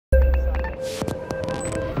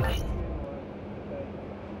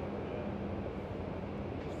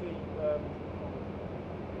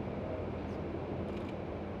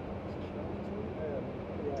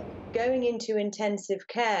going into intensive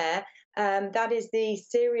care, that is the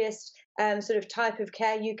serious sort of type of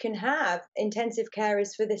care you can have. Intensive care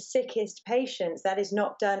is for the sickest patients. That is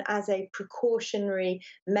not done as a precautionary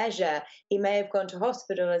measure. He may have gone to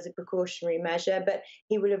hospital as a precautionary measure, but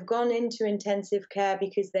he will have gone into intensive care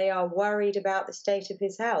because they are worried about the state of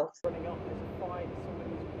his health. Running up, there's a fight,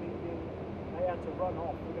 somebody's bleeding, they had to run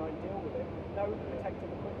off and go and deal with it. No protective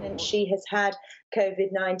equipment. She has had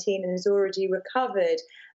COVID-19 and has already recovered,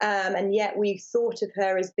 and yet we thought of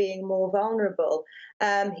her as being more vulnerable.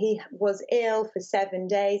 He was ill for 7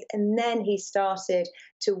 days, and then he started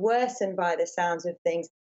to worsen by the sounds of things.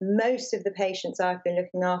 Most of the patients I've been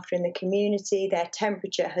looking after in the community, their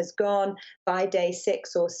temperature has gone by day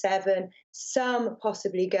 6 or 7, some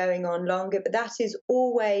possibly going on longer, but that is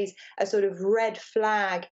always a sort of red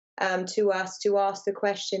flag to us to ask the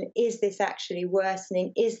question, is this actually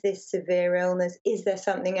worsening? Is this severe illness? Is there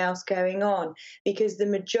something else going on? Because the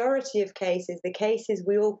majority of cases, the cases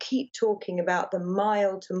we all keep talking about, the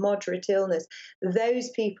mild to moderate illness,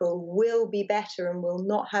 those people will be better and will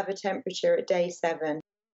not have a temperature at day 7.